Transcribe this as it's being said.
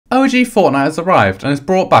OG Fortnite has arrived and has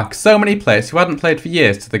brought back so many players who hadn't played for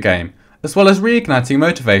years to the game, as well as reigniting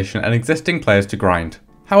motivation and existing players to grind.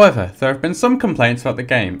 However, there have been some complaints about the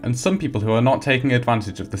game and some people who are not taking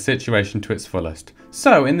advantage of the situation to its fullest.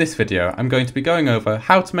 So in this video, I'm going to be going over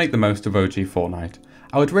how to make the most of OG Fortnite.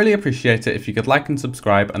 I would really appreciate it if you could like and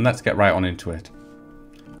subscribe, and let's get right on into it.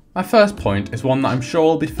 My first point is one that I'm sure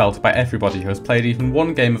will be felt by everybody who has played even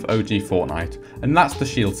one game of OG Fortnite, and that's the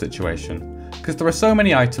shield situation. Because there are so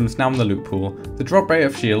many items now in the loot pool, the drop rate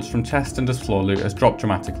of shields from chest and as floor loot has dropped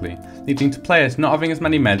dramatically, leading to players not having as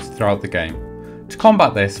many meds throughout the game. To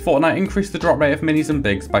combat this, Fortnite increased the drop rate of minis and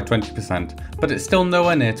bigs by 20%, but it's still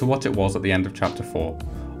nowhere near to what it was at the end of Chapter 4.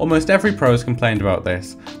 Almost every pro has complained about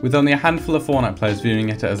this, with only a handful of Fortnite players viewing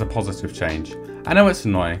it as a positive change. I know it's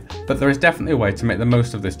annoying, but there is definitely a way to make the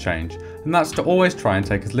most of this change, and that's to always try and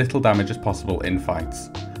take as little damage as possible in fights.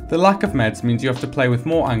 The lack of meds means you have to play with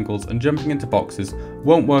more angles, and jumping into boxes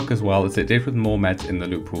won't work as well as it did with more meds in the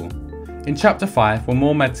loot pool. In Chapter 5, when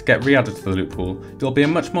more meds get re-added to the loot pool, you'll be a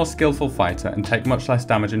much more skillful fighter and take much less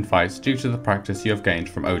damage in fights due to the practice you have gained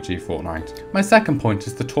from OG Fortnite. My second point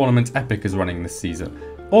is the tournament Epic is running this season.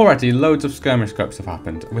 Already loads of skirmish cups have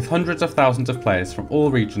happened, with hundreds of thousands of players from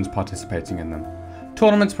all regions participating in them.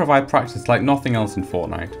 Tournaments provide practice like nothing else in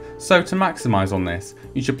Fortnite, so to maximise on this,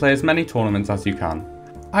 you should play as many tournaments as you can.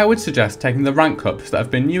 I would suggest taking the rank cups that have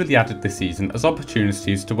been newly added this season as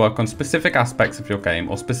opportunities to work on specific aspects of your game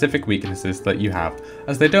or specific weaknesses that you have,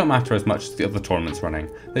 as they don't matter as much as the other tournaments running.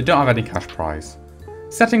 They don't have any cash prize.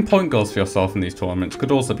 Setting point goals for yourself in these tournaments could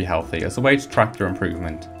also be healthy as a way to track your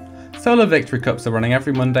improvement. Solo Victory Cups are running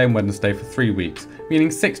every Monday and Wednesday for 3 weeks, meaning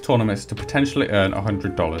 6 tournaments to potentially earn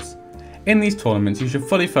 $100. In these tournaments, you should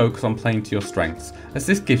fully focus on playing to your strengths, as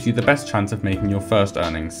this gives you the best chance of making your first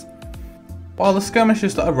earnings. While the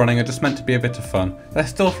skirmishes that are running are just meant to be a bit of fun, they're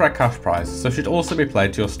still for a cash prize, so should also be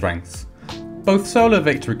played to your strengths. Both Solo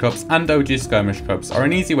Victory Cups and OG Skirmish Cups are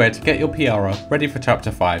an easy way to get your PR up ready for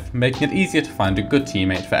Chapter 5, making it easier to find a good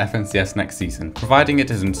teammate for FNCS next season, providing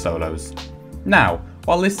it isn't solos. Now,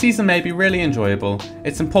 while this season may be really enjoyable,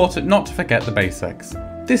 it's important not to forget the basics.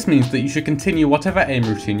 This means that you should continue whatever aim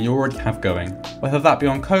routine you already have going, whether that be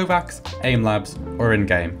on Kovacs, aim labs, or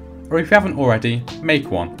in-game. Or if you haven't already,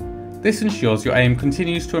 make one. This ensures your aim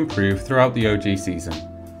continues to improve throughout the OG season.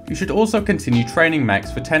 You should also continue training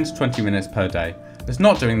mechs for 10 to 20 minutes per day, as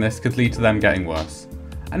not doing this could lead to them getting worse.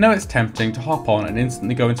 I know it's tempting to hop on and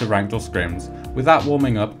instantly go into ranked or scrims, without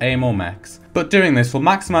warming up aim or mechs, but doing this will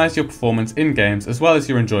maximise your performance in games as well as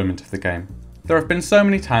your enjoyment of the game. There have been so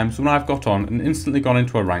many times when I've got on and instantly gone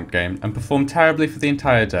into a ranked game and performed terribly for the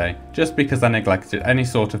entire day just because I neglected any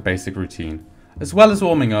sort of basic routine. As well as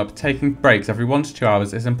warming up, taking breaks every 1 to 2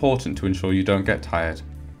 hours is important to ensure you don't get tired.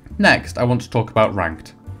 Next, I want to talk about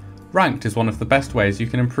ranked. Ranked is one of the best ways you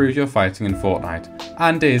can improve your fighting in Fortnite,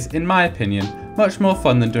 and is, in my opinion, much more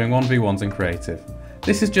fun than doing 1v1s in creative.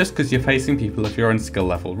 This is just because you're facing people of your own skill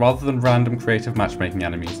level rather than random creative matchmaking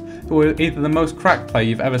enemies who are either the most cracked player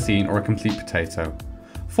you've ever seen or a complete potato.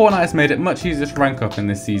 Fortnite has made it much easier to rank up in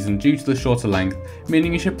this season due to the shorter length,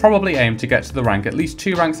 meaning you should probably aim to get to the rank at least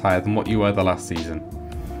 2 ranks higher than what you were the last season.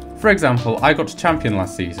 For example, I got to Champion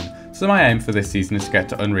last season, so my aim for this season is to get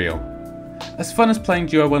to Unreal. As fun as playing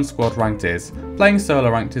Duo 1 Squad ranked is, playing solo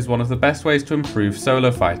ranked is one of the best ways to improve solo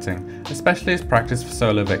fighting, especially as practice for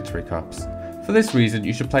Solo Victory Cups. For this reason,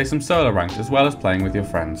 you should play some solo ranked as well as playing with your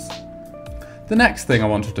friends. The next thing I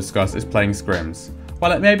want to discuss is playing scrims.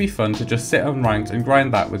 While it may be fun to just sit on ranked and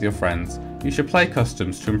grind that with your friends, you should play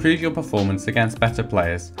customs to improve your performance against better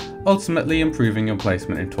players, ultimately improving your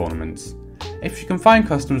placement in tournaments. If you can find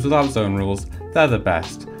customs without zone rules, they're the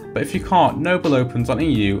best, but if you can't, Noble Opens on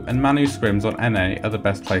EU and Manu Scrims on NA are the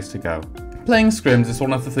best place to go. Playing scrims is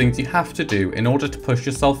one of the things you have to do in order to push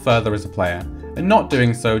yourself further as a player, and not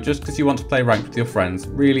doing so just because you want to play ranked with your friends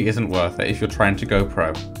really isn't worth it if you're trying to go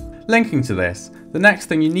pro. Linking to this, the next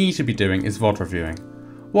thing you need to be doing is VOD reviewing.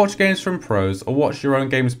 Watch games from pros or watch your own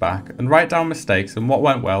games back and write down mistakes and what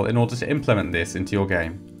went well in order to implement this into your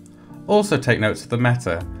game. Also take notes of the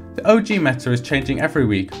meta. The OG meta is changing every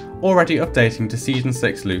week, already updating to Season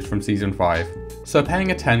 6 loot from Season 5, so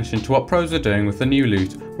paying attention to what pros are doing with the new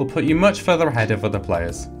loot will put you much further ahead of other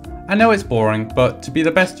players. I know it's boring, but to be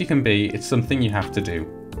the best you can be, it's something you have to do.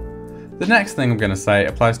 The next thing I'm going to say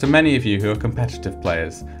applies to many of you who are competitive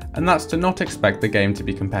players, and that's to not expect the game to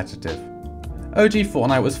be competitive. OG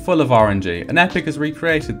Fortnite was full of RNG, and Epic has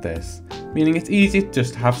recreated this, meaning it's easy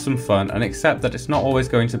just to have some fun and accept that it's not always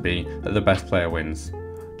going to be that the best player wins.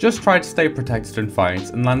 Just try to stay protected in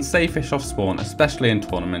fights and land safe-ish off spawn, especially in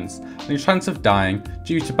tournaments, and your chance of dying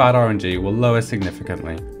due to bad RNG will lower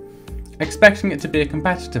significantly. Expecting it to be a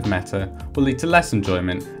competitive meta will lead to less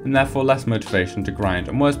enjoyment and therefore less motivation to grind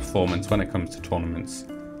and worse performance when it comes to tournaments.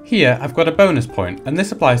 Here I've got a bonus point, and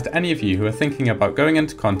this applies to any of you who are thinking about going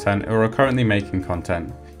into content or are currently making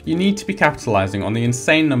content. You need to be capitalising on the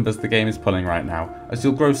insane numbers the game is pulling right now, as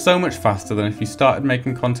you'll grow so much faster than if you started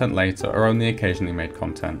making content later or only occasionally made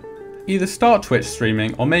content. Either start Twitch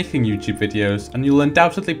streaming or making YouTube videos and you'll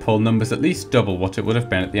undoubtedly pull numbers at least double what it would have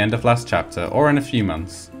been at the end of last chapter or in a few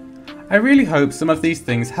months. I really hope some of these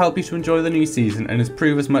things help you to enjoy the new season and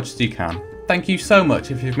improve as much as you can. Thank you so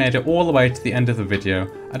much if you've made it all the way to the end of the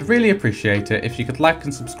video. I'd really appreciate it if you could like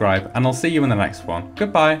and subscribe, and I'll see you in the next one.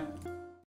 Goodbye!